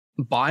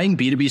Buying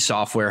B2B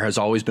software has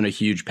always been a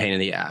huge pain in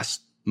the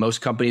ass.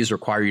 Most companies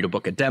require you to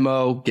book a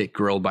demo, get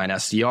grilled by an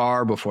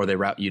SDR before they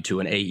route you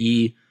to an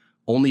AE,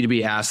 only to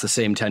be asked the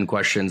same 10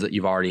 questions that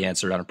you've already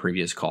answered on a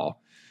previous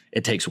call.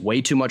 It takes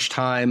way too much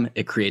time,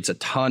 it creates a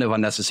ton of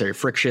unnecessary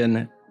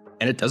friction,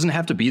 and it doesn't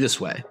have to be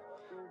this way.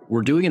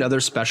 We're doing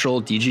another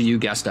special DGU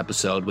guest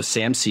episode with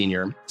Sam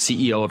Senior,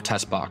 CEO of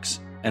Testbox,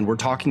 and we're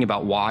talking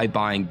about why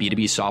buying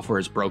B2B software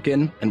is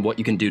broken and what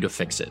you can do to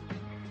fix it.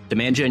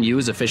 Demand Gen U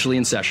is officially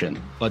in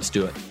session. Let's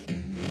do it.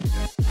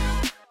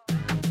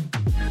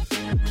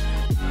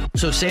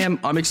 So Sam,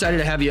 I'm excited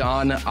to have you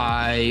on.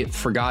 I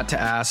forgot to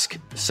ask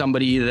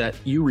somebody that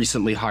you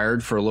recently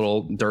hired for a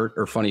little dirt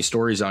or funny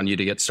stories on you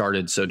to get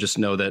started. So just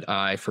know that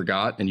I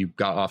forgot and you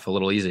got off a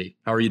little easy.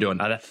 How are you doing?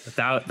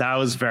 That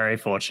was very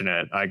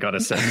fortunate, I got to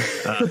say.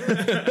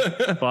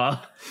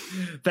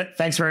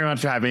 Thanks very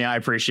much for having me. I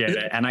appreciate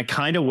it. And I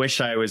kind of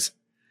wish I was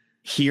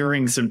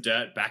hearing some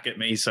dirt back at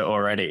me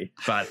already,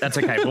 but that's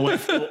okay.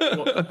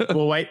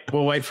 We'll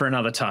wait for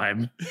another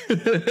time.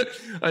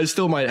 I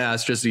still might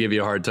ask just to give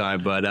you a hard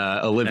time, but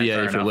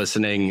Olivia, if you're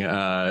listening,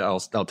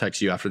 I'll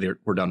text you after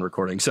we're done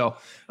recording. So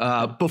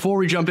before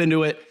we jump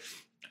into it,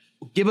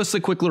 give us a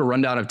quick little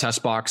rundown of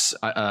Testbox.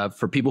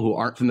 For people who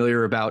aren't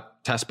familiar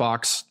about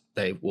Testbox,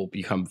 they will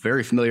become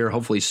very familiar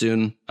hopefully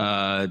soon,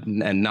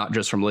 and not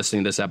just from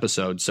listening to this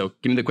episode. So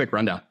give me the quick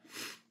rundown.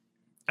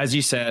 As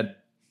you said,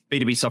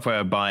 B2B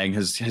software buying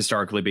has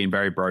historically been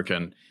very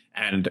broken,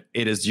 and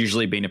it has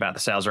usually been about the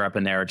sales rep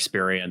and their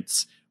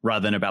experience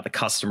rather than about the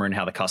customer and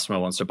how the customer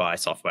wants to buy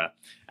software.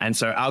 And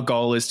so our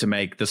goal is to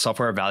make the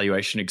software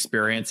evaluation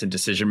experience and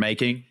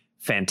decision-making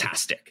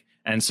fantastic.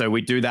 And so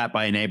we do that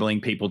by enabling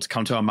people to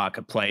come to our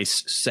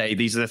marketplace, say,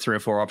 these are the 3 or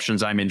 4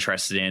 options I'm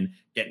interested in,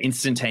 get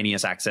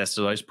instantaneous access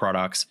to those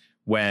products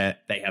where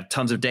they have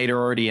tons of data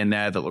already in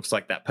there that looks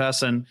like that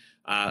person,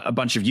 a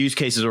bunch of use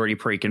cases already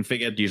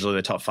pre-configured, usually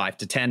the top 5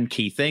 to 10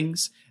 key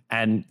things.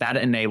 And that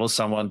enables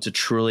someone to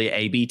truly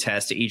A/B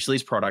test each of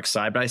these products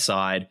side by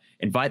side,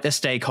 invite their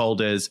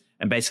stakeholders,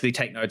 and basically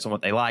take notes on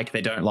what they like,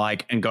 they don't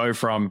like, and go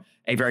from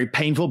a very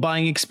painful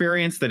buying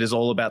experience that is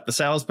all about the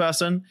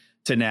salesperson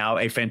to now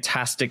a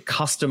fantastic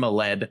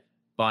customer-led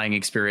buying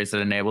experience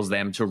that enables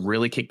them to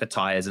really kick the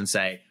tires and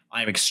say,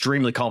 I am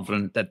extremely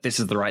confident that this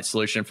is the right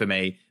solution for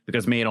me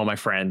because me and all my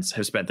friends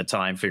have spent the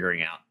time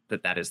figuring out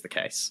that that is the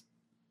case.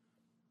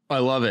 I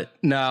love it.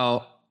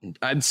 Now,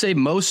 I'd say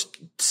most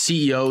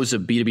CEOs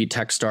of B2B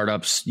tech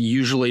startups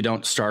usually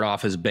don't start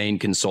off as Bain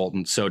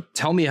consultants. So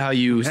tell me how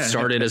you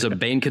started as a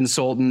Bain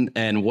consultant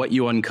and what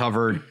you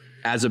uncovered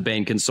as a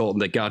Bain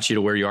consultant that got you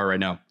to where you are right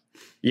now.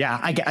 Yeah,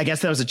 I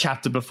guess there was a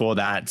chapter before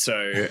that.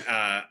 So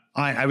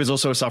I was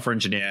also a software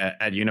engineer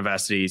at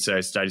university. So I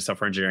studied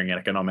software engineering and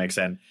economics.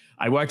 And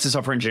I worked as a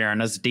software engineer and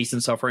as a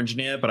decent software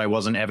engineer, but I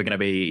wasn't ever going to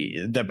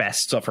be the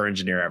best software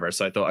engineer ever.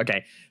 So I thought,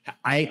 okay,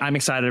 I'm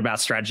excited about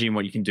strategy and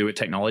what you can do with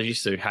technology.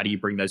 So how do you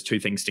bring those two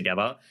things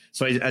together?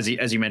 So as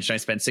you mentioned, I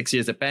spent 6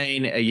 years at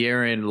Bain, a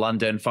year in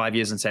London, 5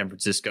 years in San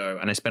Francisco.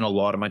 And I spent a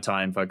lot of my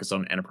time focused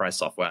on enterprise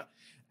software.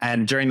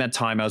 And during that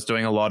time, I was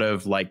doing a lot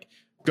of like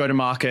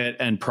go-to-market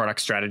and product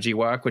strategy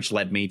work, which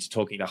led me to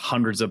talking to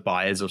hundreds of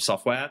buyers of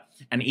software.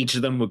 And each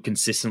of them would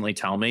consistently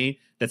tell me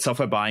that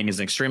software buying is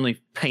an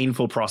extremely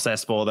painful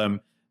process for them.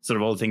 Sort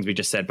of all the things we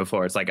just said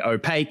before. It's like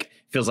opaque,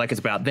 feels like it's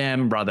about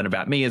them rather than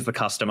about me as the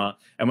customer.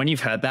 And when you've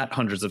heard that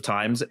hundreds of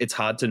times, it's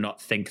hard to not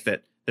think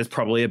that there's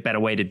probably a better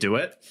way to do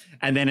it.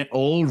 And then it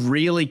all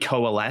really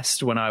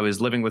coalesced when I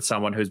was living with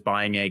someone who's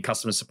buying a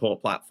customer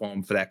support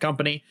platform for their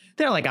company.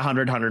 They're like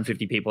 100,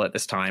 150 people at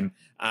this time.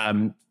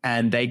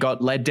 And they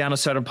got led down a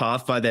certain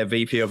path by their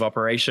VP of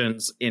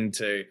operations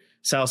into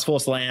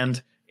Salesforce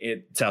land,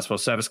 Salesforce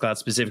Service Cloud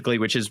specifically,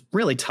 which is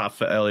really tough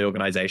for early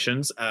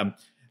organizations.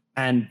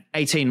 And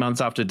 18 months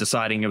after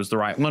deciding it was the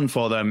right one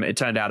for them, it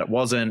turned out it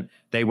wasn't.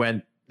 They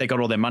got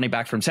all their money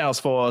back from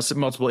Salesforce,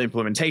 multiple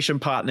implementation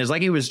partners.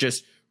 Like it was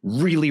just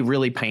really,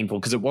 really painful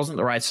because it wasn't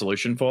the right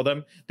solution for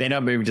them. They ended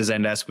up moving to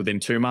Zendesk within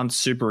 2 months,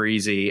 super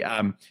easy.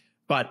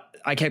 But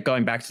I kept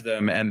going back to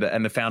them and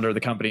the founder of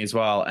the company as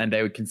well. And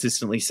they would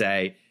consistently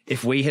say,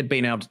 if we had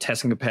been able to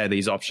test and compare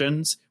these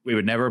options, we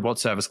would never have bought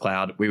Service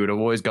Cloud. We would have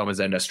always gone with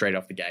Zendesk straight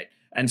off the gate.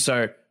 And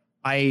so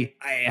I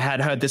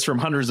had heard this from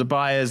hundreds of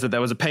buyers that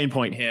there was a pain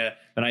point here.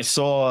 And I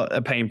saw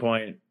a pain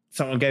point.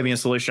 Someone gave me a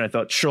solution. I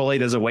thought, surely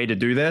there's a way to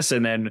do this.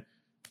 And then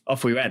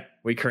off we went.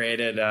 We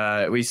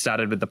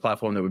started with the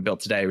platform that we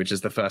built today, which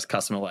is the first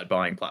customer-led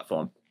buying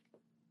platform.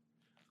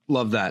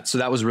 Love that. So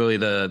that was really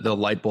the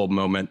light bulb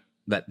moment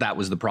that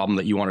was the problem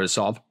that you wanted to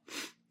solve.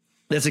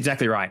 That's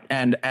exactly right.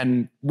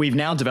 And we've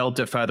now developed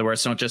it further where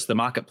it's not just the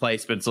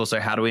marketplace, but it's also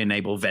how do we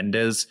enable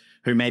vendors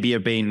who maybe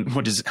have been,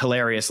 what is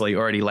hilariously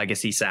already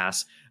legacy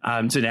SaaS,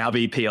 to now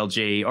be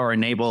PLG, or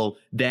enable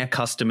their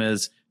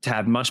customers to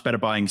have much better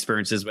buying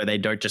experiences where they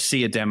don't just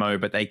see a demo,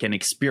 but they can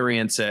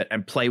experience it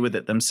and play with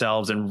it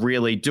themselves and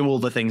really do all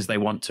the things they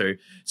want to.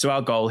 So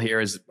our goal here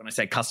is, when I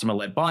say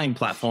customer-led buying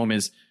platform,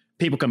 is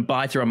people can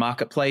buy through a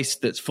marketplace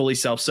that's fully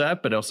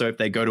self-serve, but also if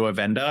they go to a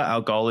vendor,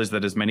 our goal is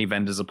that as many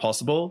vendors as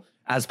possible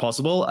as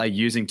possible are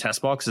using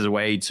TestBox as a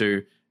way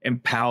to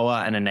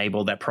empower and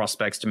enable their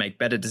prospects to make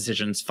better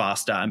decisions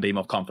faster and be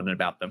more confident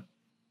about them.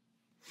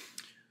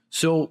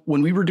 So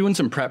when we were doing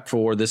some prep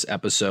for this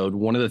episode,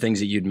 one of the things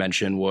that you'd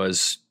mentioned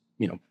was,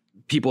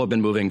 people have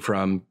been moving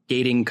from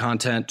gating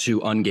content to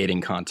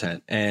ungating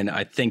content. And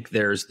I think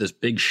there's this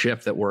big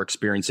shift that we're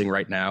experiencing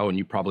right now, and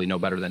you probably know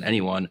better than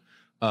anyone,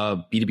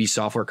 of B2B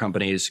software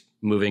companies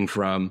moving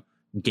from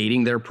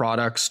gating their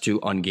products to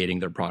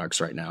ungating their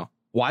products right now.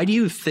 Why do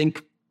you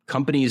think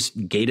companies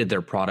gated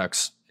their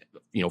products,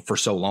 for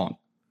so long?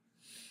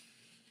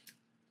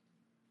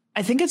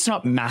 I think it's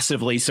not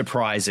massively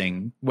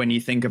surprising when you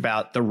think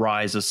about the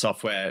rise of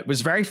software. It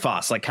was very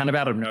fast, like kind of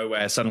out of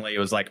nowhere. Suddenly it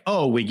was like,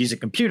 oh, we're using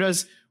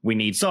computers. We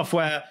need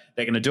software.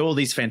 They're going to do all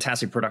these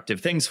fantastic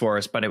productive things for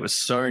us. But it was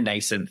so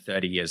nascent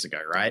 30 years ago,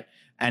 right?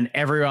 And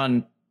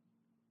everyone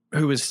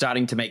who was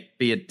starting to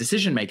be a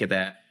decision maker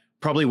there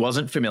probably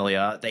wasn't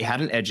familiar. They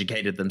hadn't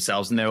educated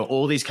themselves. And there were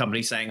all these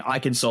companies saying, I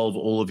can solve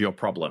all of your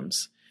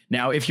problems.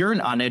 Now, if you're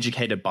an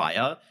uneducated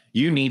buyer,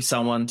 you need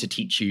someone to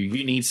teach you.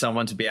 You need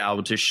someone to be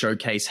able to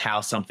showcase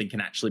how something can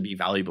actually be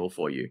valuable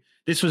for you.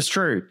 This was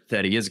true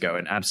 30 years ago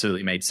and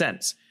absolutely made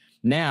sense.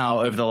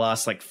 Now, over the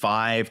last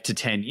 5 to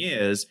 10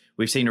 years,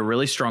 we've seen a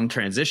really strong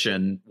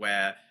transition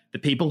where the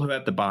people who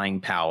have the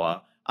buying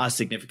power are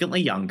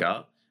significantly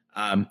younger,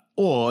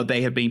 or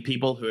they have been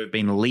people who have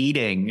been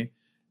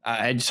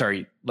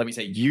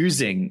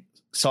using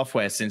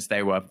software since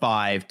they were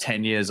 5,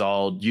 10 years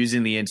old,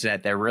 using the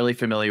internet. They're really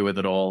familiar with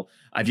it all.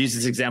 I've used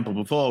this example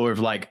before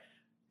where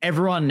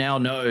everyone now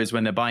knows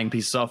when they're buying a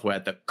piece of software,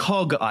 the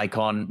cog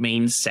icon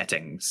means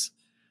settings.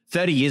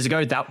 30 years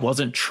ago, that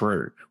wasn't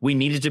true. We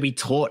needed to be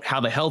taught how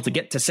the hell to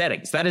get to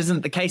settings. That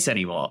isn't the case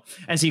anymore.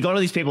 And so you got all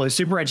these people who are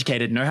super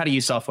educated, know how to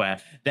use software,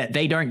 that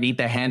they don't need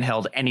their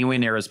handheld anywhere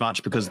near as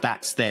much because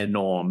that's their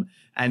norm.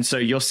 And so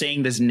you're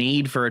seeing this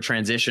need for a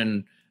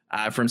transition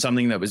from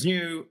something that was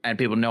new and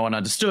people no one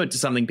understood to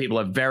something people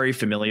are very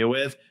familiar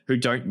with who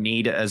don't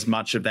need as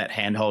much of that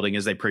hand-holding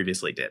as they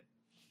previously did.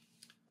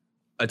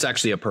 It's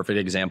actually a perfect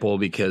example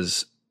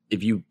because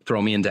if you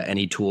throw me into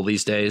any tool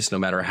these days, no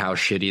matter how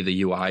shitty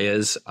the UI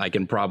is, I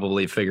can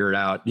probably figure it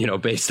out,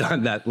 based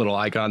on that little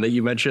icon that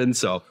you mentioned.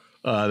 So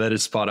that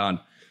is spot on.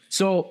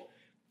 So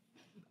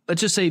let's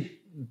just say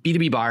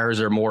B2B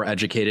buyers are more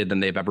educated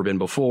than they've ever been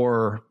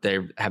before. They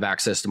have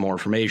access to more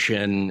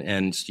information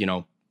and,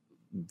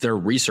 their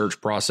research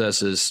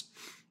process is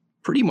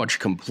pretty much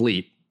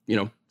complete,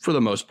 for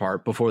the most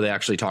part before they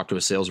actually talk to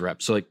a sales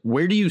rep. So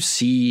where do you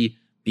see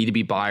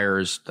B2B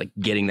buyers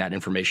getting that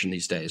information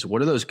these days?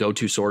 What are those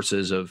go-to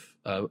sources of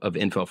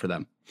info for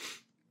them?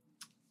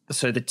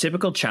 So the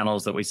typical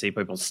channels that we see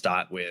people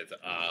start with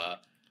are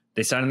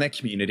they start in their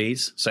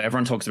communities. So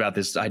everyone talks about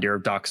this idea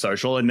of dark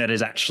social, and that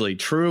is actually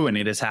true. And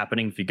it is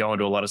happening. If you go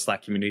into a lot of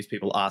Slack communities,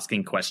 people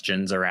asking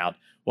questions around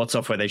what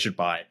software they should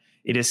buy.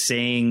 It is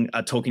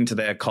talking to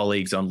their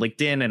colleagues on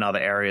LinkedIn and other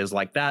areas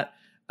like that.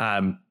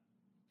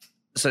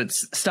 So it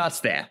starts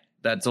there.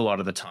 That's a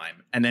lot of the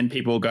time. And then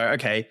people go,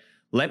 okay,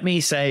 let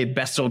me say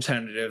best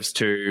alternatives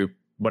to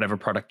whatever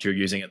product you're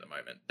using at the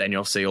moment. Then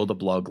you'll see all the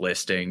blog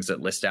listings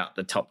that list out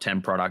the top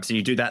 10 products. And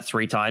you do that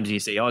 3 times and you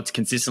see, it's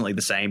consistently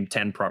the same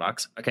 10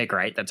 products. Okay,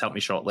 great. That's helped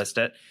me shortlist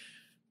it.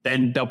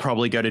 Then they'll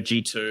probably go to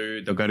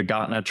G2. They'll go to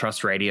Gartner,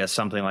 TrustRadius,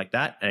 something like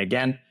that. And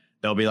again,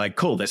 they'll be like,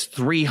 cool, there's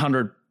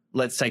 300,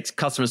 let's say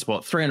customer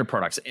support, 300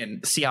 products.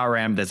 In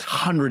CRM, there's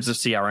hundreds of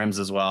CRMs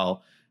as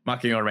well.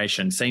 Marketing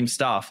automation, same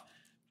stuff.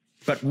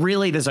 But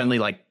really, there's only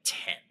 10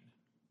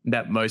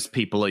 that most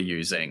people are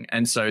using.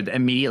 And so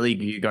immediately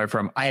you go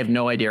from, I have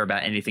no idea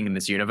about anything in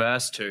this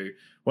universe to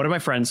what have my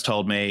friends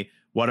told me?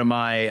 What have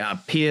my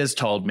peers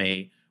told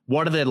me?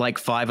 What are the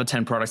 5 or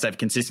 10 products I've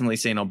consistently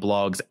seen on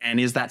blogs? And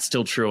is that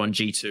still true on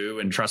G2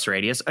 and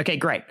TrustRadius? Okay,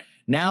 great.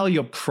 Now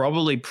you're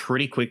probably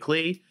pretty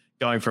quickly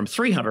going from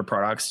 300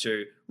 products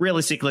to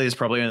realistically, there's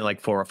probably only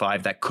 4 or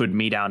 5 that could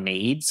meet our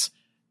needs.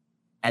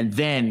 And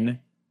then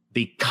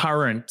the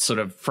current sort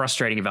of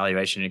frustrating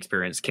evaluation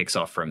experience kicks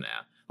off from there.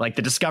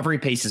 The discovery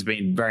piece has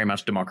been very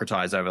much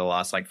democratized over the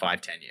last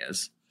 5, 10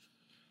 years.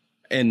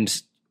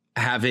 And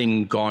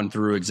having gone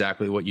through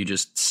exactly what you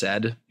just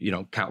said,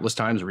 countless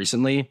times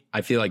recently,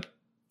 I feel like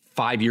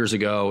 5 years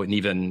ago and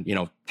even,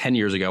 10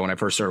 years ago when I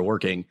first started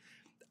working,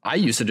 I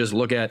used to just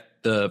look at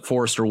the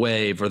Forrester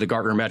Wave or the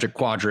Gartner Magic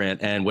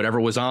Quadrant, and whatever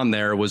was on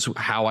there was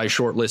how I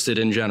shortlisted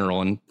in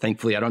general. And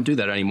thankfully, I don't do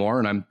that anymore.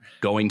 And I'm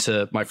going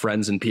to my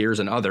friends and peers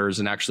and others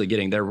and actually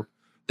getting their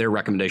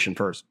recommendation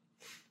first.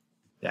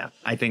 Yeah,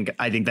 I think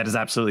that is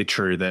absolutely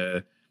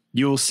true.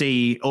 You'll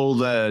see all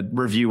the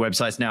review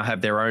websites now have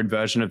their own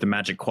version of the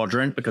Magic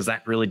Quadrant because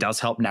that really does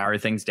help narrow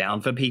things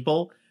down for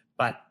people.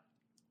 But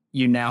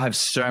you now have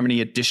so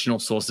many additional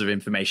sources of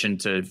information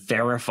to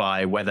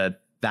verify whether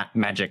that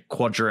Magic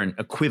Quadrant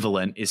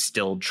equivalent is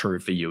still true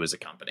for you as a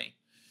company.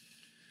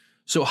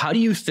 So how do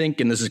you think,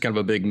 and this is kind of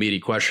a big meaty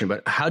question,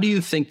 but how do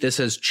you think this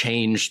has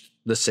changed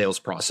the sales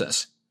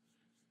process?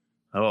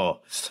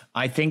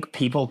 I think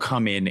people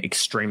come in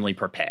extremely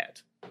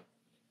prepared.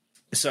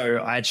 So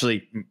I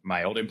actually,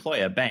 my old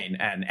employer, Bain,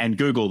 and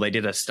Google, they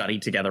did a study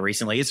together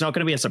recently. It's not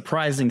going to be a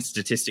surprising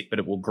statistic, but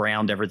it will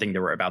ground everything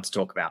that we're about to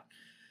talk about.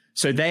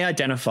 So they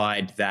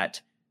identified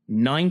that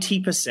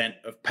 90%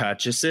 of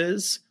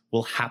purchases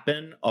will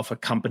happen off a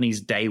company's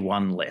day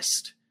one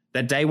list.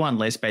 That day one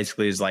list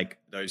basically is like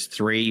those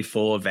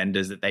 3-4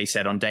 vendors that they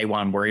said on day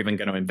one, we're even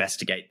going to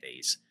investigate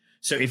these.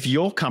 So if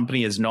your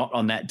company is not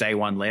on that day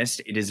one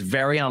list, it is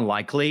very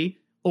unlikely,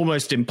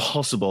 almost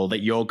impossible,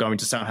 that you're going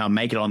to somehow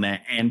make it on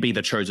there and be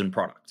the chosen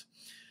product.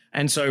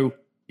 And so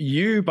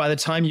you, by the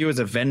time you as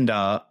a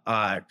vendor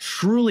are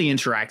truly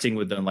interacting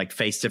with them like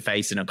face to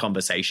face in a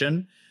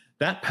conversation,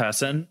 that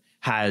person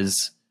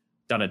has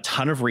done a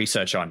ton of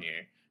research on you.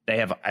 They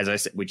have, as I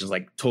said, we just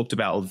like talked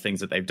about all the things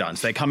that they've done.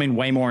 So they come in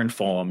way more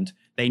informed.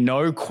 They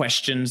know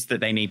questions that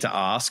they need to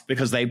ask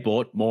because they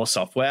bought more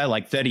software.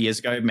 Like 30 years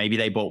ago, maybe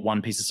they bought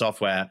one piece of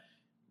software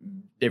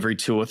every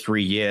 2 or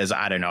 3 years.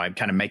 I don't know. I'm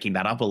kind of making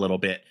that up a little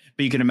bit.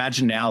 But you can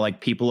imagine now, like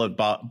people have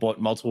bought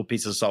multiple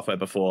pieces of software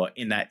before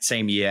in that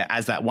same year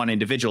as that one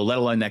individual, let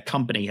alone their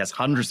company has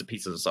hundreds of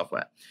pieces of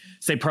software.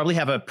 So they probably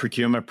have a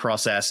procurement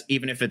process,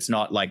 even if it's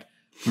not like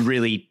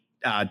really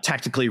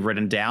tactically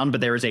written down,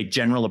 but there is a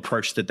general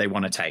approach that they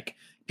want to take.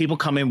 People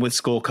come in with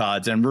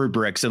scorecards and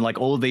rubrics and like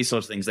all of these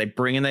sorts of things. They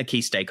bring in their key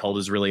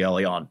stakeholders really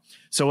early on.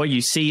 So what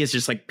you see is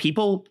just like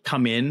people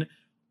come in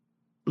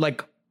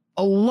like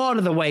a lot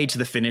of the way to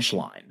the finish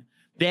line.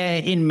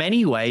 They're in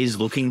many ways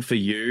looking for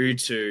you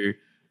to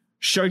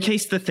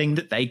showcase the thing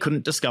that they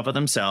couldn't discover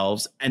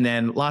themselves. And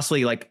then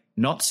lastly, like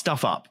not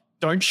stuff up.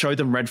 Don't show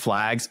them red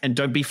flags and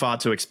don't be far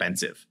too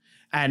expensive.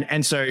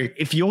 And so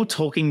if you're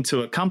talking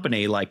to a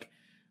company, like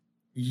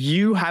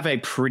you have a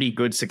pretty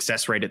good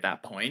success rate at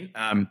that point.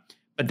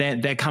 But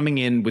they're coming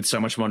in with so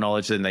much more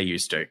knowledge than they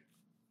used to.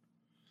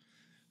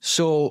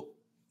 So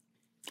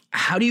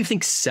how do you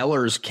think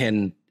sellers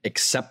can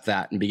accept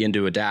that and begin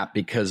to adapt?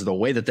 Because the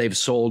way that they've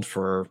sold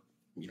for,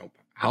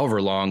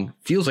 however long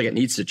feels like it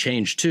needs to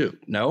change too.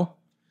 No?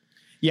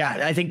 Yeah,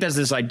 I think there's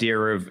this idea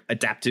of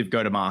adaptive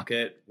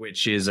go-to-market,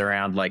 which is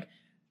around like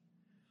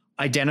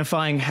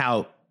identifying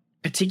how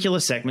particular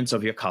segments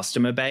of your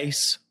customer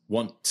base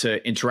want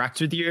to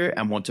interact with you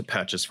and want to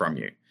purchase from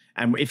you.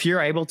 And if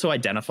you're able to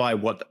identify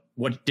what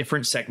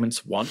different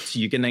segments want,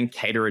 you can then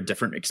cater a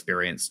different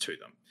experience to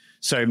them.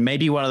 So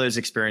maybe one of those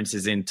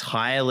experiences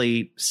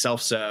entirely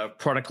self-serve,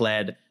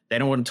 product-led. They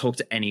don't want to talk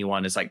to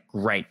anyone. It's like,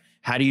 great.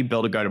 How do you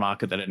build a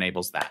go-to-market that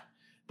enables that?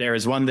 There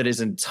is one that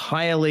is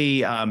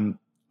entirely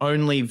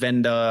only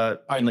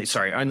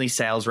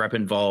sales rep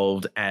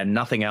involved and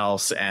nothing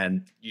else.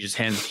 And you just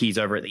hand the keys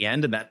over at the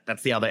end. And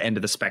that's the other end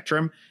of the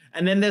spectrum.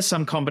 And then there's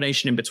some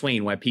combination in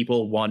between where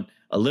people want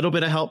a little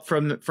bit of help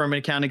from an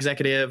account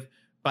executive,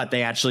 but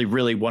they actually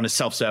really want to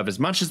self-serve as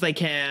much as they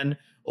can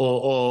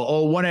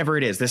or whatever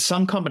it is. There's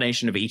some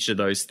combination of each of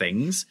those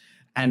things.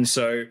 And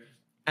so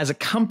as a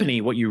company,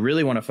 what you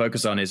really want to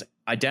focus on is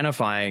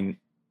identifying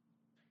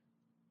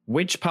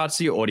which parts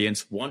of your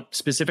audience want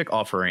specific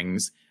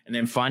offerings and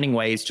then finding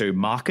ways to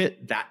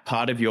market that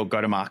part of your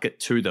go-to-market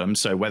to them.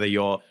 So whether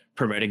you're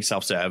promoting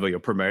self-serve or you're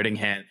promoting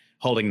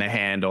holding the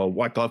hand or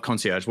white glove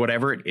concierge,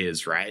 whatever it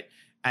is, right?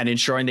 And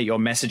ensuring that your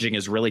messaging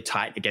is really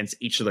tight against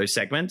each of those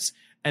segments.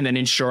 And then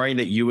ensuring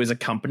that you as a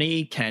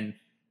company can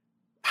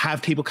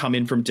have people come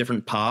in from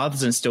different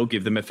paths and still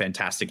give them a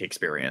fantastic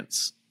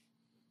experience.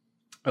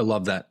 I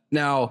love that.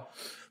 Now,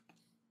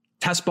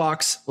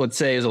 TestBox, let's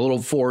say, is a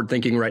little forward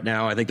thinking right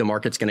now. I think the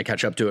market's going to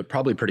catch up to it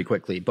probably pretty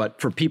quickly.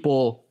 But for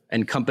people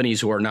and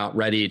companies who are not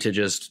ready to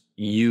just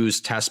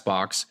use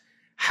TestBox,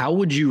 how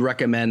would you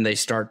recommend they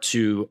start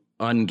to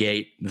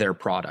ungate their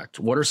product?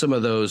 What are some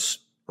of those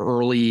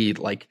early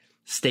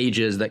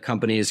stages that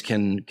companies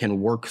can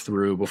work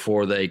through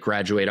before they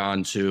graduate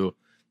on to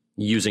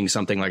using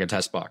something like a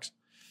TestBox?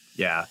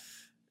 Yeah.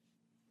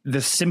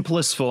 The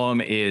simplest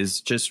form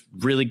is just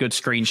really good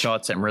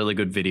screenshots and really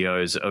good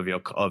videos of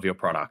your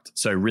product.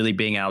 So really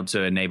being able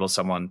to enable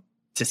someone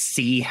to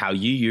see how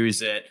you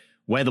use it,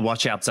 where the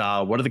watchouts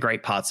are, what are the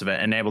great parts of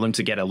it, enable them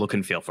to get a look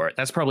and feel for it.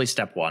 That's probably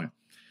step one.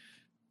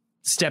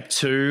 Step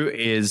two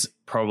is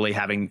probably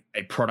having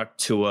a product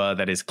tour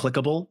that is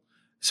clickable.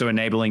 So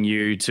enabling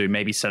you to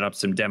maybe set up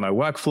some demo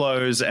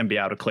workflows and be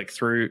able to click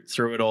through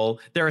it all.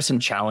 There are some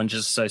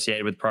challenges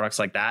associated with products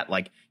like that.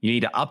 Like you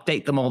need to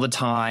update them all the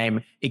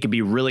time. It can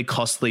be really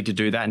costly to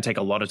do that and take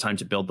a lot of time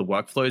to build the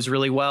workflows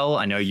really well.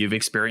 I know you've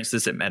experienced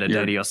this at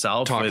Metadata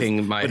yourself.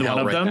 Talking my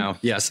hell right now.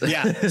 Yes.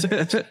 Yeah.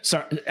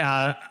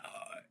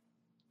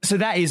 So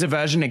that is a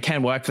version that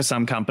can work for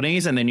some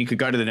companies. And then you could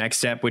go to the next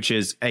step, which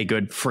is a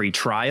good free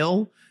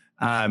trial.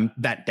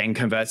 That then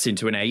converts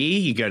into an AE.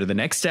 You go to the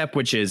next step,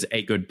 which is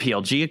a good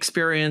PLG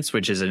experience,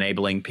 which is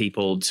enabling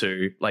people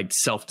to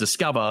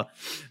self-discover.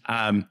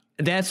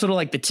 That's sort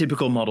of the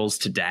typical models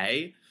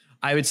today.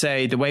 I would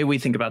say the way we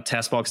think about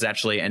TestBox is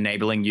actually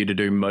enabling you to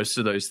do most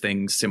of those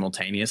things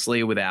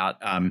simultaneously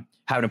without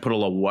having to put a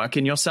lot of work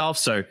in yourself.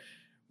 So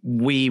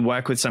we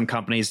work with some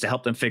companies to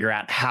help them figure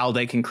out how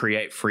they can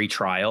create free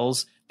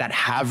trials that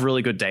have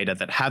really good data,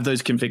 that have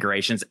those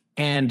configurations,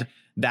 and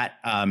that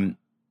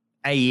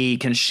AE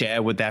can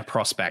share with their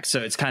prospects.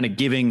 So it's kind of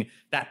giving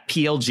that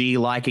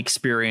PLG-like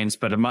experience,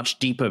 but a much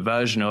deeper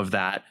version of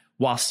that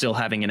while still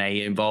having an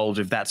AE involved,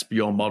 if that's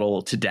your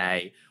model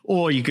today.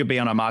 Or you could be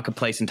on a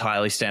marketplace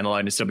entirely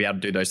standalone and still be able to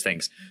do those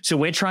things. So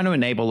we're trying to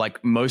enable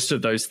like most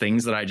of those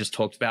things that I just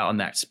talked about on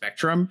that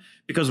spectrum,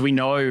 because we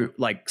know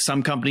like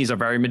some companies are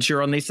very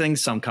mature on these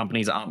things. Some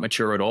companies aren't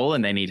mature at all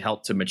and they need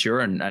help to mature.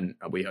 And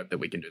we hope that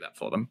we can do that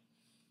for them.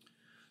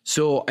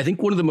 So I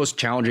think one of the most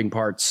challenging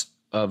parts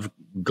of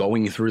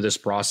going through this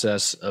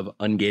process of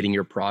ungating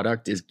your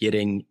product is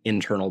getting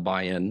internal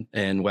buy-in.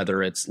 And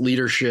whether it's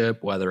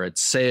leadership, whether it's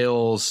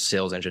sales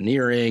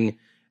engineering,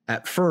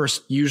 at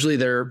first, usually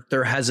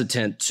they're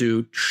hesitant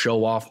to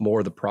show off more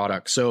of the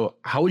product. So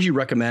how would you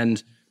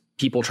recommend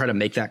people try to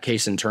make that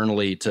case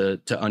internally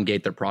to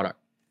ungate their product?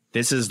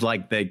 This is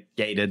like the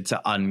gated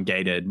to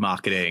ungated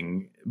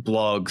marketing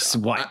blogs,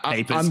 white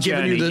papers. I'm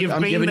giving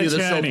journey. you the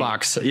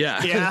soapbox.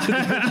 Yeah.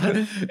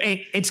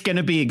 It's going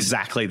to be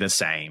exactly the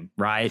same,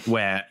 right?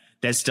 Where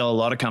there's still a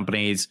lot of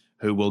companies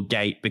who will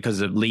gate because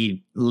of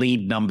lead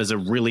numbers are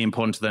really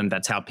important to them.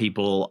 That's how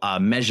people are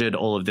measured,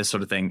 all of this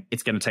sort of thing.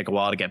 It's going to take a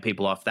while to get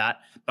people off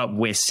that. But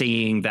we're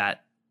seeing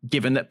that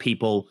given that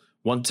people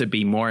want to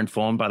be more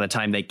informed by the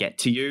time they get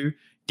to you,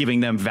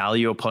 giving them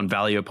value upon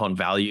value upon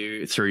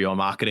value through your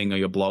marketing or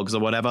your blogs or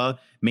whatever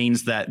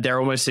means that they're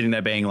almost sitting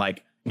there being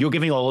like, you're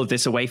giving all of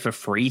this away for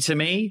free to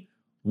me.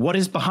 What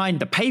is behind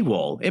the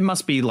paywall? It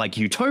must be like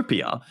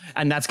utopia.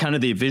 And that's kind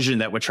of the vision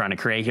that we're trying to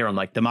create here on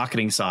like the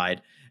marketing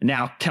side.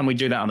 Now, can we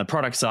do that on the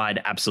product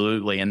side?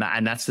 Absolutely. And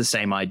that's the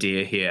same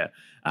idea here.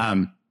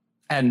 And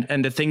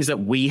the things that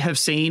we have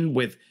seen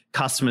with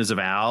customers of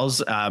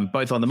ours,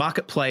 both on the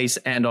marketplace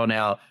and on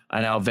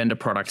our vendor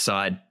product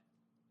side,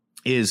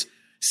 is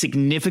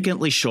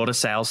significantly shorter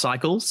sales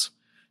cycles.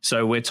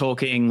 So we're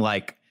talking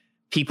like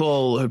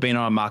people who've been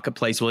on a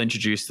marketplace will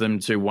introduce them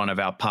to one of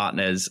our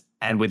partners,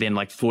 and within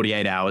like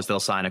 48 hours, they'll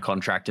sign a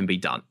contract and be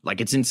done. Like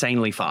it's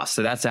insanely fast.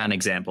 So that's an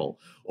example.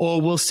 Or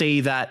we'll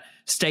see that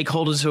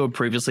stakeholders who are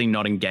previously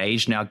not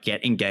engaged now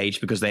get engaged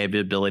because they have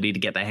the ability to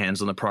get their hands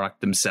on the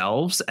product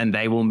themselves, and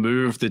they will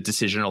move the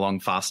decision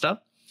along faster.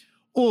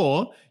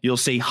 Or you'll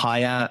see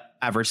higher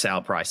average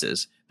sale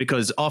prices,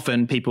 because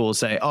often people will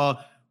say, oh,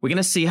 we're going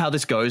to see how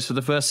this goes for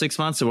the first 6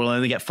 months. So we'll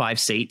only get 5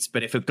 seats,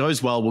 but if it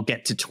goes well, we'll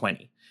get to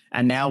 20.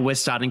 And now we're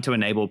starting to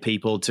enable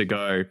people to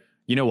go,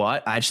 you know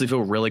what? I actually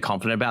feel really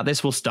confident about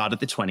this. We'll start at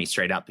the 20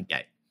 straight out the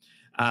gate.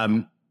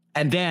 And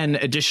then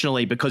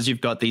additionally, because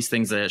you've got these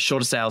things that are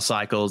shorter sales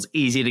cycles,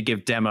 easy to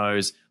give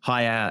demos,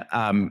 higher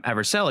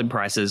average selling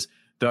prices,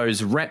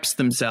 those reps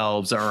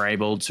themselves are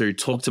able to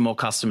talk to more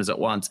customers at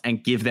once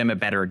and give them a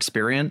better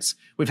experience.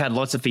 We've had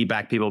lots of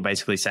feedback, people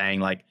basically saying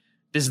like,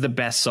 this is the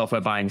best software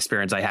buying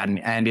experience I had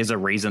and is a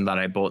reason that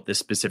I bought this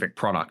specific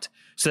product.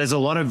 So there's a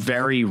lot of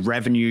very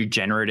revenue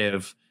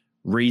generative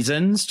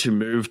reasons to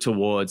move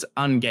towards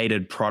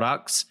ungated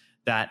products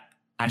that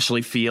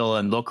actually feel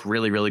and look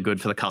really, really good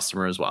for the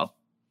customer as well.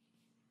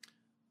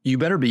 You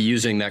better be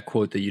using that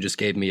quote that you just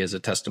gave me as a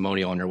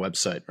testimonial on your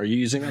website. Are you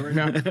using that right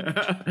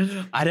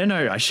now? I don't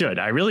know. I should.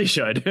 I really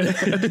should.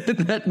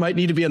 That might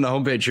need to be on the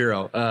homepage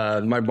hero.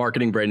 My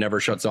marketing brain never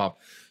shuts off.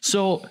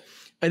 So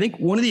I think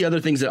one of the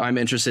other things that I'm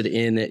interested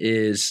in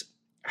is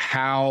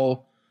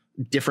how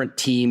different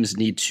teams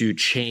need to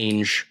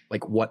change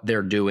like what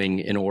they're doing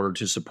in order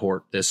to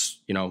support this,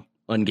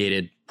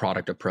 ungated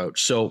product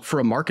approach. So for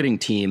a marketing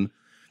team,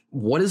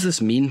 what does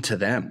this mean to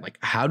them? Like,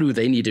 how do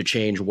they need to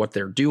change what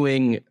they're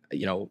doing,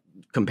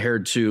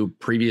 compared to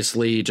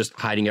previously just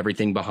hiding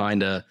everything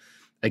behind a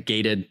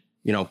gated,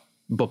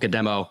 book a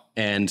demo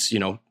and,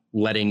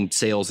 letting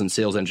sales and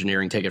sales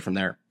engineering take it from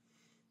there?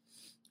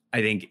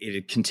 I think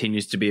it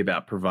continues to be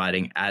about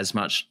providing as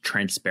much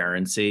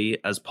transparency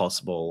as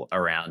possible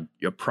around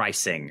your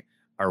pricing,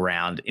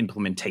 around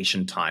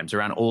implementation times,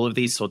 around all of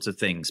these sorts of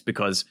things.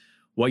 Because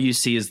what you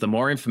see is the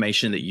more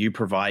information that you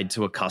provide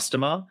to a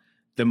customer,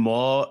 the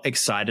more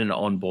excited and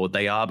on board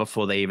they are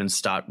before they even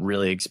start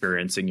really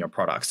experiencing your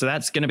product. So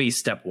that's going to be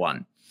step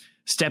one.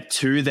 Step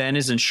two then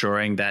is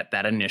ensuring that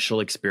that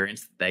initial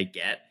experience that they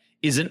get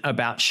isn't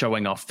about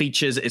showing off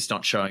features. It's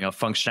not showing off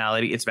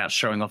functionality. It's about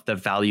showing off the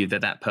value that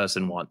that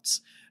person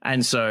wants.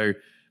 And so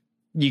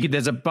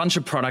there's a bunch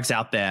of products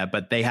out there,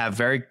 but they have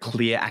very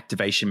clear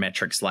activation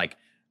metrics like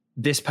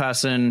this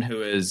person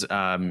who has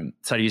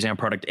started using our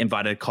product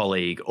invited a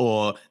colleague,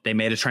 or they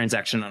made a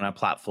transaction on our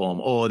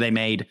platform, or they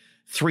made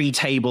 3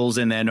 tables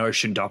in their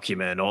Notion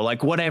document, or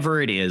like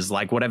whatever it is,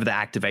 like whatever the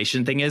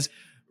activation thing is.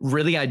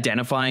 Really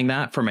identifying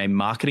that from a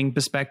marketing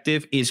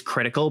perspective is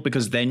critical,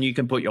 because then you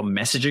can put your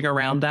messaging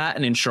around that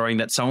and ensuring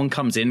that someone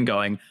comes in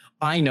going,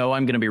 I know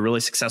I'm going to be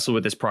really successful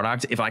with this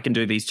product if I can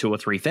do these 2 or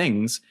 3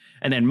 things.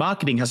 And then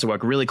marketing has to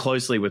work really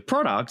closely with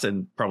product,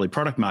 and probably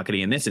product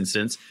marketing in this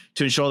instance,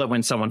 to ensure that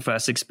when someone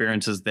first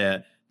experiences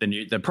the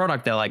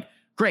product, they're like,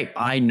 great,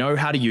 I know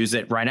how to use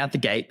it right out the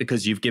gate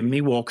because you've given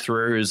me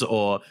walkthroughs,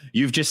 or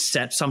you've just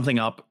set something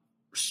up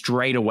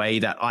straight away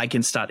that I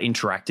can start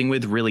interacting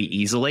with really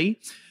easily.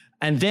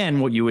 And then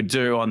what you would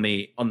do on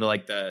the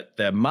like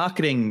the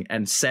marketing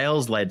and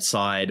sales led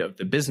side of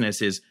the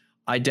business is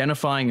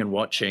identifying and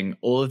watching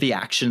all of the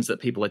actions that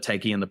people are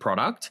taking in the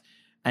product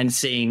and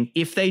seeing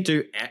if they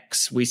do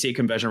X, we see a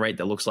conversion rate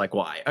that looks like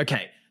Y.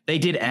 Okay, they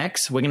did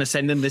X, we're going to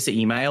send them this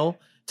email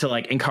to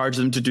like encourage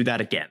them to do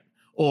that again.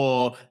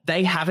 Or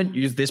they haven't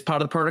used this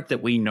part of the product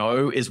that we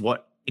know is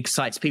what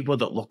excites people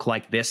that look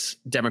like this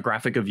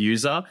demographic of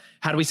user.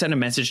 How do we send a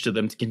message to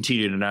them to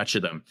continue to nurture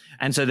them?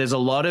 And so there's a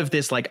lot of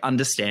this like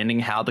understanding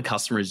how the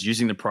customer is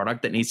using the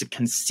product that needs to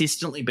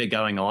consistently be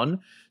going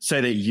on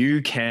so that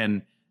you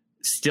can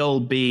still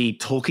be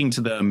talking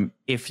to them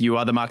if you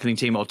are the marketing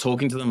team, or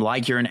talking to them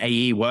like you're an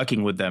AE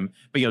working with them,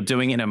 but you're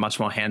doing it in a much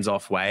more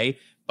hands-off way,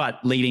 but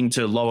leading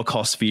to lower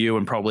costs for you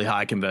and probably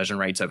higher conversion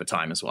rates over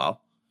time as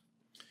well.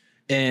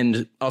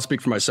 And I'll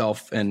speak for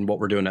myself and what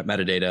we're doing at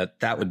Metadata.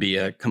 That would be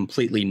a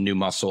completely new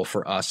muscle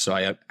for us. So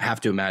I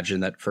have to imagine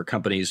that for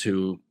companies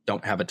who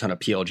don't have a ton of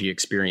PLG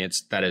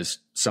experience, that is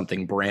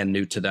something brand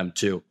new to them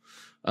too.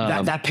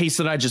 That piece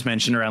that I just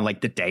mentioned around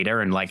like the data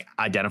and like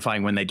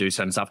identifying when they do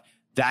certain stuff,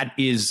 that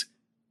is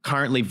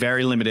currently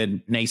very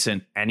limited,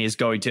 nascent, and is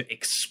going to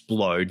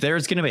explode. There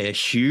is going to be a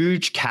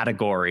huge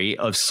category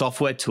of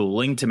software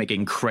tooling to make it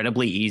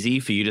incredibly easy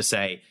for you to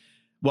say,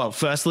 well,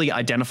 firstly,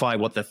 identify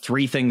what the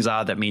 3 things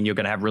are that mean you're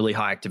going to have really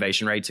high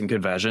activation rates and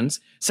conversions.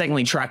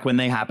 Secondly, track when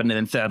they happen. And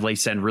then thirdly,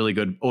 send really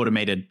good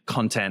automated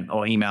content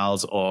or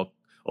emails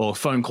or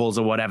phone calls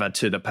or whatever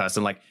to the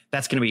person. Like,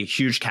 that's going to be a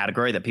huge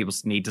category that people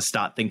need to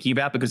start thinking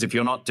about, because if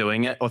you're not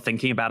doing it or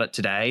thinking about it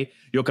today,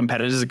 your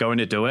competitors are going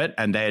to do it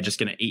and they're just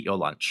going to eat your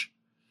lunch.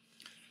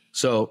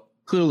 So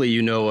clearly,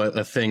 you know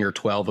a thing or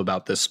 12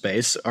 about this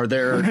space. Are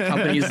there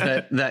companies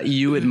that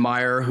you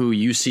admire who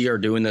you see are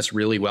doing this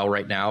really well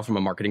right now from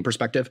a marketing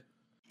perspective?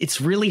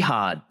 It's really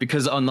hard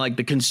because on like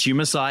the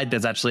consumer side,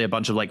 there's actually a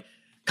bunch of like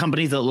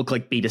companies that look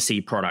like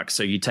B2C products.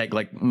 So you take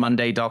like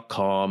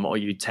Monday.com or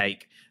you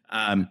take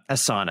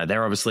Asana.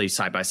 They're obviously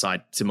side by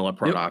side similar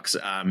products.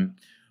 Yep.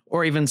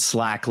 Or even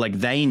Slack, like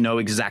they know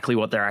exactly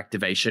what their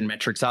activation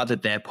metrics are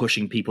that they're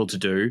pushing people to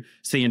do.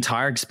 So the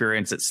entire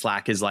experience at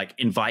Slack is like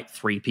invite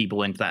 3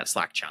 people into that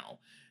Slack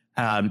channel.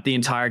 The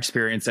entire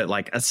experience at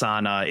like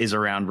Asana is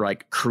around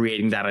like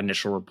creating that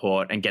initial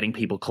report and getting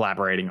people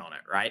collaborating on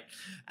it, right?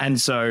 And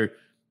so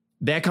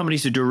they're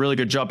companies who do a really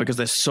good job because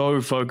they're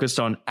so focused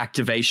on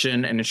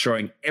activation and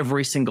ensuring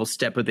every single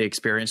step of the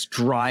experience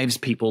drives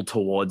people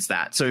towards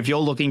that. So if you're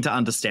looking to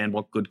understand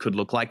what good could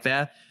look like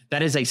there,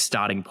 that is a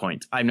starting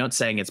point. I'm not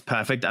saying it's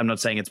perfect. I'm not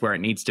saying it's where it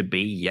needs to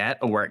be yet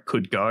or where it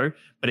could go,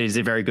 but it is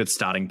a very good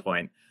starting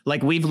point.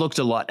 Like we've looked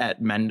a lot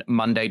at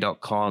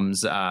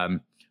Monday.com's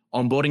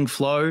onboarding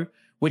flow,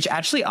 which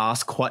actually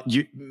asked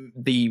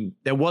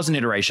there was an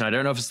iteration. I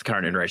don't know if it's the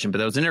current iteration, but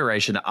there was an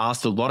iteration that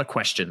asked a lot of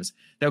questions.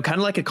 They were kind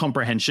of like a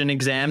comprehension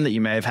exam that you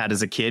may have had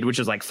as a kid, which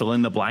was like fill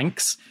in the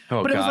blanks.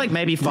 Oh, but God. It was like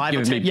maybe 5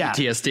 or 10. Yeah.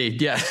 PTSD.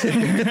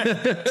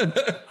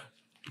 Yeah.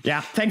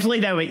 Yeah,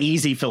 thankfully they were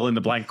easy fill in the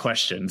blank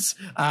questions.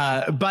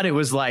 But it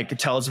was like,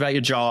 tell us about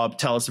your job,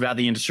 tell us about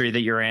the industry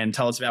that you're in,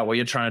 tell us about what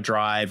you're trying to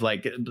drive,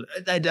 like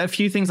a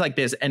few things like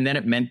this. And then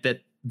it meant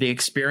that the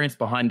experience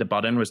behind the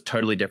button was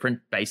totally different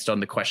based on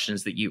the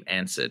questions that you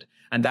answered.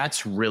 And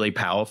that's really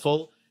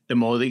powerful. The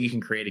more that you can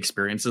create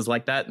experiences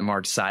like that, the more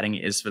exciting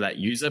it is for that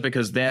user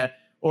because they're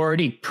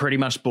already pretty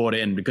much bought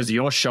in because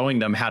you're showing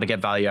them how to get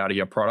value out of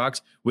your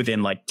product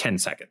within like 10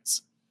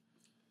 seconds.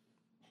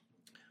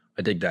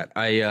 I dig that.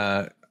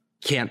 I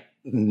can't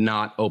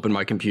not open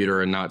my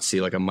computer and not see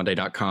like a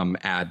Monday.com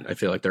ad. I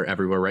feel like they're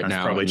everywhere right now.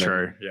 That's probably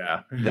true.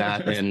 Yeah.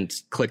 That and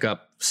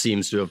ClickUp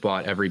seems to have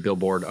bought every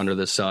billboard under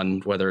the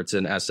sun, whether it's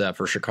in SF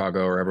or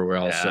Chicago or everywhere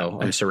else. Yeah. So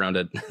I'm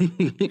surrounded.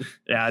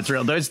 Yeah, it's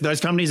real. Those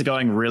companies are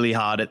going really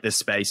hard at this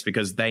space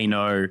because they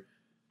know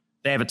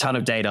they have a ton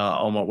of data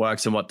on what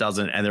works and what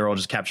doesn't. And they're all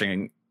just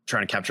trying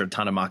to capture a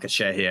ton of market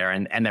share here.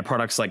 And their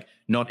product's like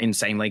not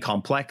insanely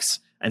complex.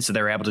 And so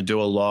they're able to do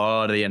a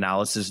lot of the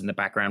analysis in the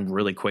background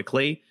really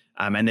quickly.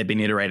 And they've been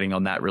iterating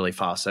on that really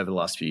fast over the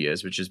last few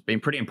years, which has been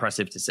pretty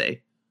impressive to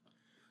see.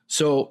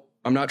 So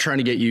I'm not trying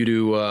to get you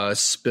to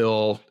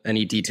spill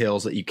any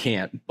details that you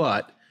can't,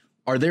 but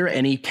are there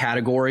any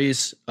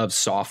categories of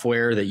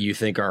software that you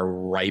think are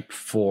ripe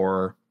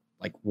for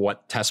like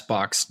what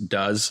TestBox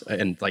does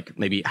and like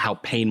maybe how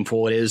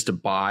painful it is to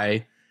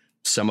buy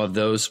some of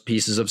those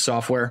pieces of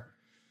software?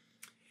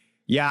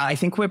 Yeah, I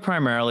think we're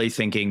primarily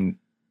thinking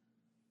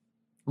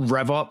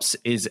RevOps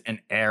is an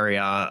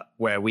area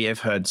where we have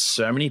heard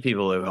so many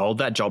people who hold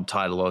that job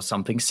title or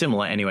something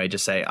similar anyway,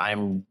 just say, I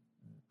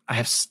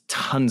have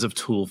tons of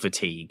tool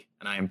fatigue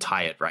and I am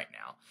tired right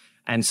now.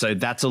 And so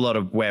that's a lot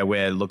of where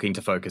we're looking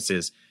to focus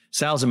is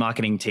sales and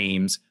marketing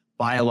teams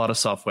buy a lot of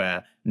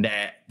software.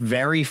 They're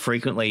very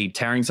frequently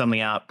tearing something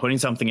out, putting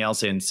something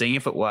else in, seeing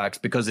if it works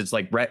because it's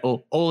like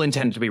all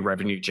intended to be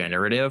revenue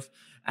generative.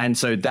 And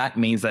so that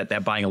means that they're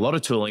buying a lot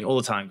of tooling all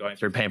the time, going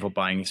through painful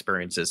buying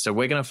experiences. So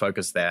we're going to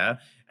focus there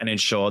and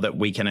ensure that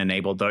we can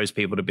enable those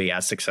people to be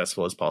as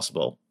successful as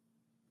possible.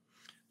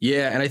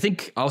 Yeah. And I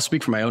think I'll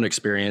speak from my own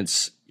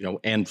experience,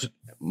 and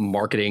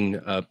marketing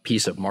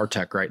piece of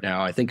MarTech right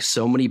now. I think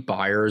so many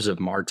buyers of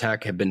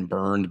MarTech have been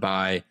burned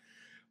by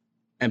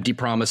empty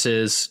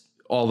promises,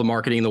 all the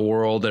marketing in the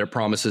world that it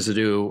promises to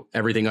do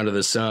everything under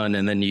the sun.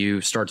 And then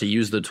you start to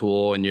use the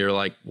tool and you're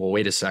like, well,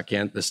 wait a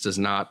second, this does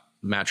not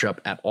match up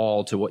at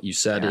all to what you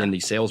said in the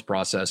sales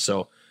process.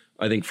 So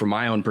I think from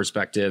my own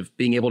perspective,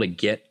 being able to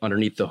get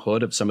underneath the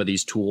hood of some of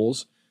these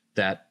tools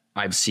that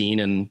I've seen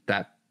in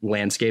that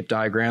landscape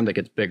diagram that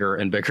gets bigger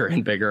and bigger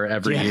and bigger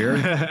every year,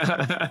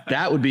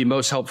 that would be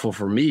most helpful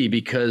for me,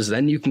 because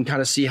then you can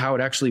kind of see how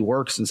it actually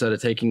works instead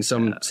of taking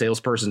some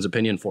salesperson's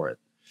opinion for it.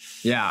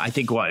 Yeah, I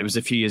think it was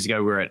a few years ago,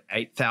 we were at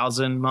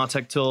 8,000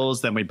 MarTech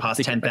tools. Then we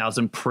passed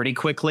 10,000 pretty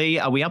quickly.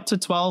 Are we up to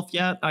 12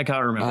 yet? I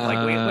can't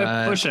remember.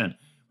 We're pushing.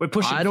 We're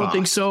pushing. I don't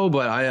think so,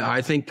 but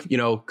I think,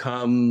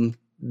 come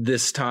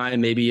this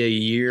time, maybe a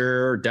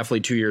year,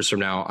 definitely 2 years from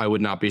now, I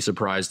would not be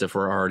surprised if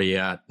we're already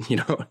at,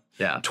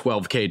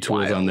 12K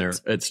tools on there.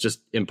 It's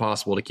just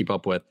impossible to keep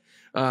up with.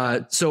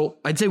 So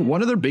I'd say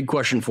one other big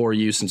question for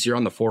you, since you're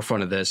on the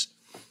forefront of this,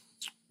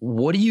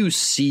 what do you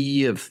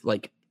see of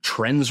like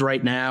trends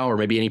right now, or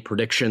maybe any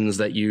predictions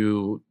that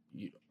you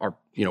are,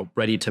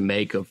 ready to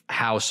make of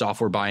how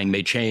software buying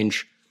may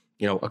change,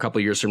 a couple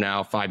of years from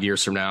now, 5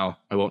 years from now?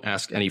 I won't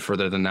ask any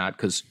further than that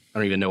because I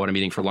don't even know what I'm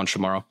eating for lunch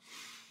tomorrow.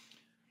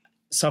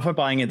 Software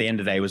buying at the end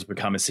of the day was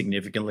become a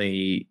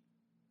significantly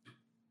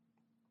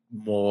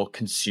more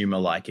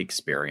consumer-like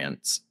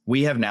experience.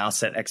 We have now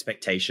set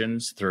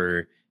expectations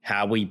through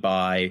how we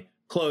buy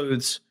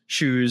clothes,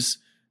 shoes,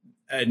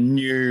 a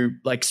new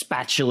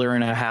spatula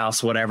in our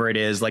house, whatever it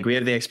is. Like, we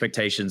have the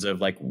expectations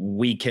of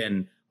we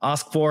can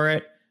ask for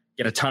it,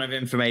 get a ton of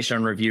information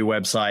on review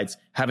websites,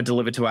 have it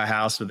delivered to our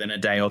house within a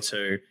day or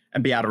two,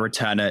 and be able to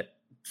return it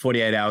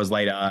 48 hours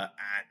later,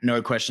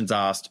 no questions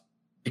asked,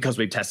 because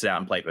we've tested out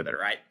and played with it,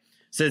 right?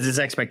 So there's this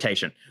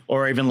expectation.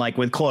 Or even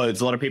with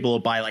clothes, a lot of people will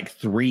buy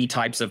 3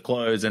 types of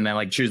clothes and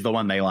then choose the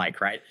one they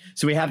like, right?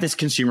 So we have this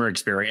consumer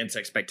experience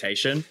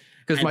expectation.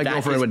 Because my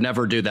girlfriend would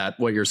never do that,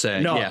 what you're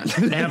saying. No,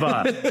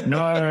 never.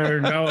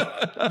 No.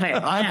 Hey,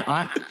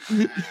 I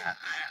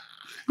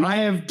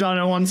have done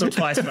it once or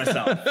twice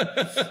myself.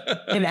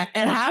 It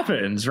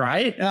happens,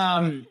 right?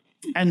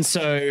 And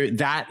so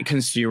that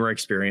consumer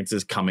experience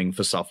is coming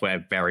for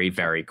software very,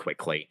 very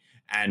quickly.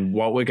 And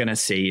what we're going to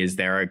see is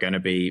there are going to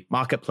be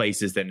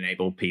marketplaces that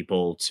enable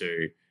people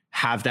to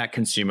have that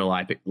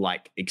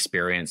consumer-like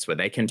experience where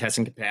they can test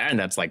and compare. And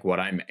that's what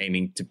I'm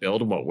aiming to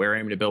build and what we're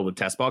aiming to build with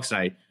TestBox.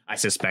 And I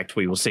suspect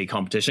we will see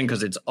competition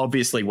because it's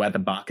obviously where the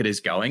market is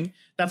going.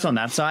 That's on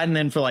that side. And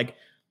then for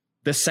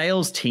the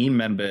sales team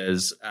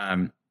members,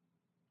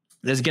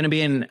 there's going to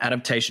be an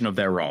adaptation of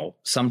their role.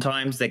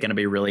 Sometimes they're going to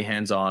be really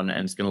hands-on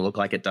and it's going to look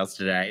like it does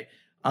today.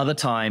 Other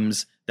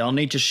times they'll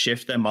need to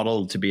shift their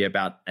model to be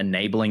about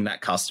enabling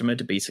that customer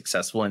to be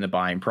successful in the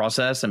buying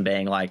process and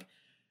being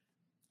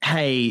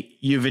hey,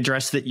 you've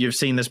addressed that, you've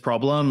seen this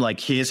problem,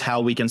 here's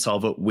how we can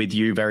solve it with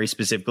you very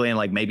specifically,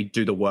 and maybe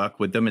do the work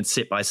with them and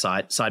sit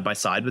side by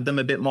side with them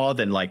a bit more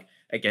than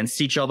against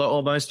each other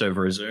almost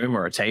over a Zoom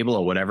or a table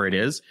or whatever it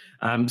is.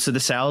 So the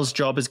sales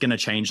job is going to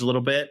change a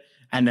little bit.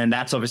 And then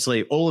that's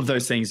obviously, all of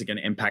those things are going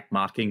to impact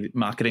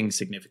marketing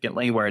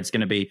significantly, where it's going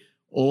to be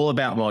all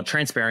about more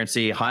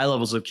transparency, high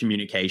levels of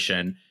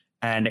communication,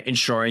 and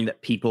ensuring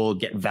that people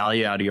get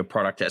value out of your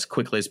product as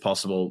quickly as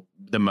possible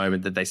the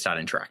moment that they start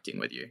interacting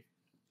with you.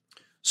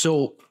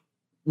 So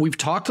we've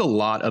talked a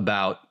lot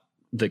about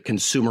the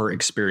consumer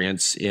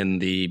experience in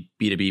the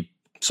B2B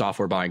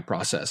software buying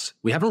process.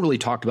 We haven't really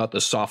talked about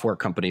the software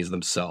companies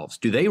themselves.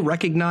 Do they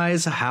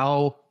recognize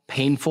how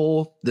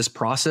painful this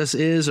process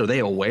is? Are they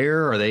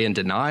aware? Are they in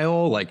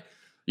denial?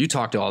 You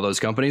talk to all those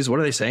companies. What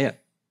are they saying?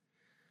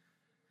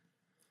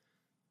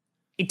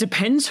 It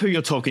depends who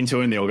you're talking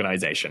to in the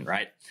organization,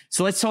 right?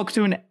 So let's talk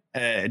to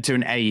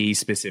an AE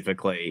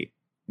specifically.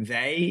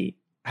 They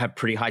have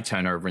pretty high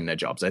turnover in their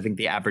jobs. I think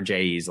the average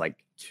AE is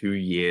 2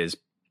 years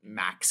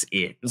max,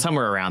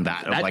 somewhere around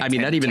that.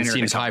 That even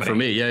seems high for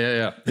me.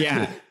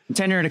 Yeah.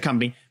 Tenure in a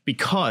company,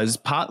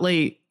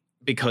 partly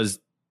because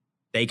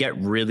they get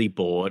really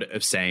bored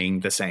of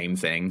saying the same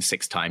thing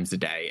 6 times a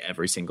day,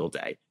 every single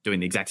day, doing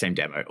the exact same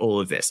demo, all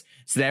of this.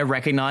 So they're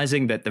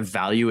recognizing that the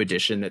value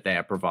addition that they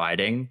are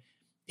providing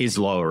is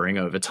lowering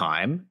over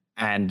time,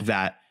 and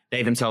that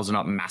they themselves are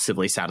not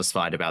massively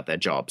satisfied about their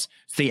jobs.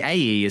 So the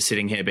AE is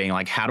sitting here being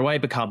how do I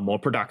become more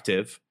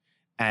productive?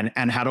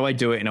 And how do I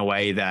do it in a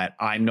way that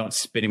I'm not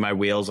spinning my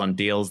wheels on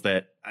deals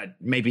that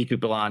maybe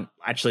people aren't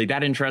actually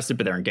that interested,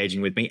 but they're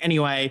engaging with me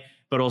anyway?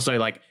 But also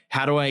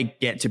how do I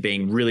get to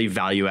being really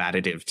value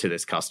additive to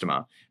this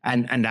customer?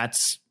 And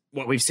that's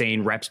what we've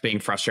seen reps being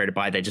frustrated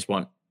by. They just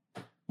want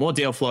more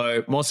deal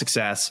flow, more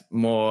success,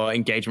 more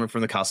engagement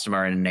from the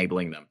customer, and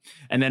enabling them.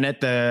 And then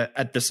at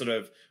the sort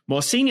of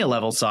more senior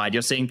level side,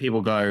 you're seeing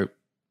people go,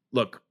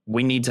 look,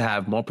 we need to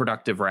have more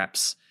productive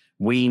reps.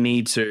 We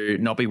need to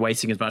not be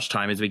wasting as much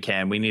time as we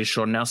can. We need to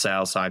shorten our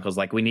sales cycles.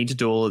 We need to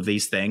do all of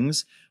these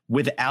things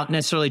without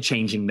necessarily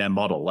changing their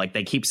model.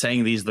 They keep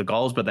saying these are the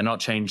goals, but they're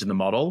not changing the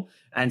model.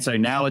 And so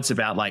now it's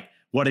about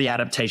What are the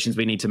adaptations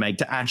we need to make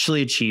to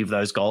actually achieve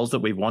those goals that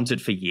we've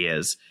wanted for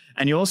years?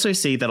 And you also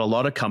see that a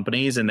lot of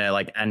companies in their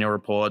like annual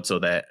reports or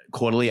their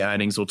quarterly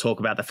earnings will talk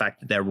about the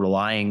fact that they're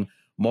relying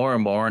more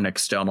and more on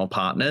external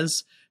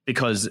partners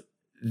because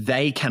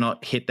they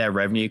cannot hit their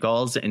revenue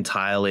goals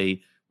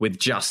entirely with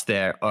just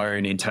their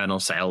own internal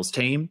sales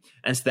team.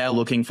 And so they're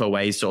looking for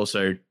ways to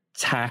also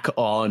tack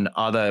on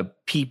other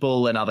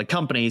people and other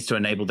companies to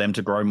enable them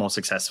to grow more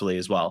successfully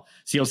as well.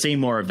 So you'll see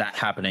more of that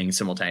happening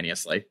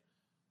simultaneously.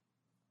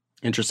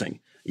 Interesting.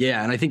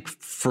 Yeah. And I think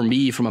for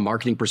me, from a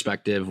marketing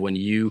perspective, when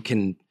you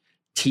can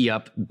tee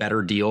up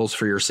better deals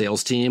for your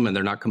sales team and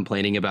they're not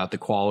complaining about the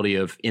quality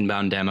of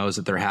inbound demos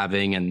that they're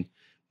having and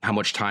how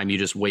much time you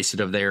just wasted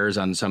of theirs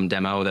on some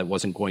demo that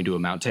wasn't going to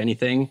amount to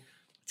anything,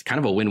 it's kind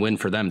of a win-win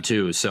for them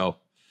too. So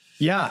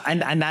yeah,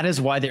 and that is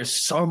why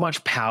there's so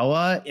much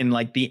power in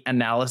like the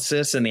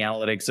analysis and the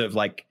analytics of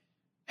like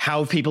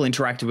how people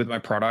interacted with my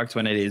product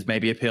when it is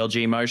maybe a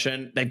PLG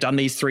motion. They've done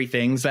these 3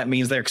 things. That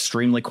means they're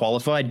extremely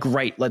qualified.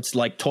 Great. Let's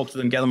like talk to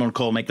them, get them on a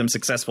call, make them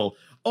successful.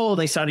 Oh,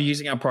 they started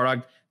using our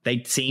product.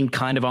 They seemed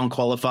kind of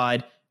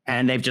unqualified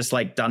and they've just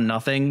like done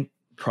nothing.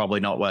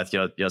 Probably not worth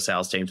your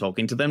sales team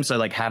talking to them. So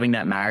like having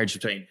that marriage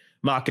between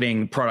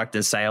marketing, product,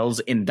 and sales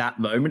in that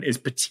moment is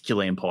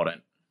particularly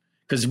important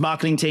because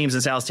marketing teams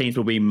and sales teams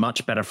will be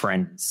much better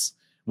friends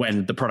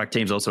when the product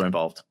team's also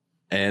involved.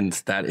 And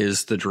that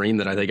is the dream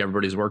that I think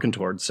everybody's working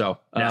towards. So,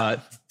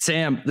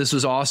 Sam, this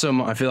was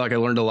awesome. I feel like I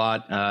learned a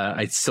lot.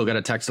 I still got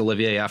to text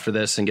Olivier after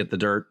this and get the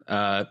dirt.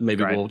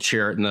 Maybe we'll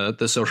share it in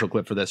the social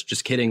clip for this.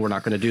 Just kidding. We're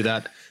not going to do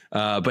that.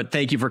 But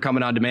thank you for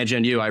coming on Demand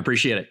Gen U. I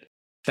appreciate it.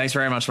 Thanks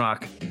very much,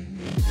 Mark.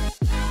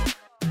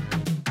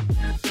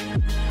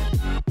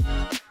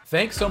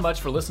 Thanks so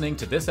much for listening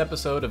to this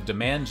episode of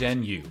Demand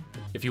Gen U.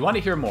 If you want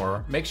to hear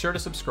more, make sure to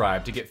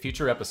subscribe to get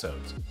future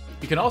episodes.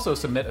 You can also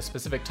submit a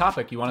specific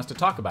topic you want us to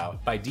talk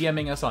about by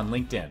DMing us on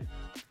LinkedIn.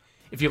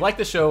 If you like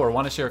the show or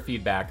want to share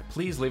feedback,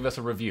 please leave us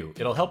a review.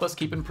 It'll help us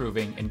keep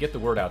improving and get the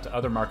word out to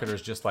other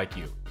marketers just like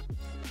you.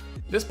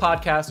 This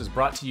podcast is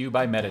brought to you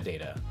by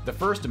Metadata, the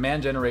first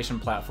demand generation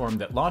platform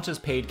that launches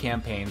paid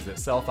campaigns that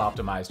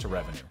self-optimize to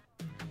revenue.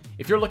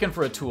 If you're looking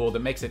for a tool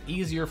that makes it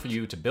easier for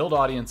you to build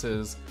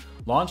audiences,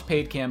 launch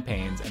paid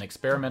campaigns, and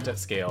experiment at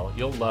scale,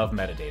 you'll love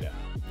Metadata.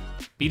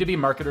 B2B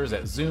marketers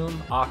at Zoom,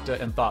 Okta,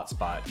 and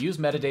ThoughtSpot use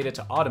Metadata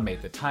to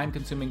automate the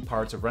time-consuming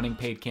parts of running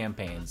paid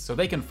campaigns so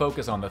they can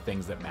focus on the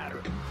things that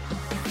matter.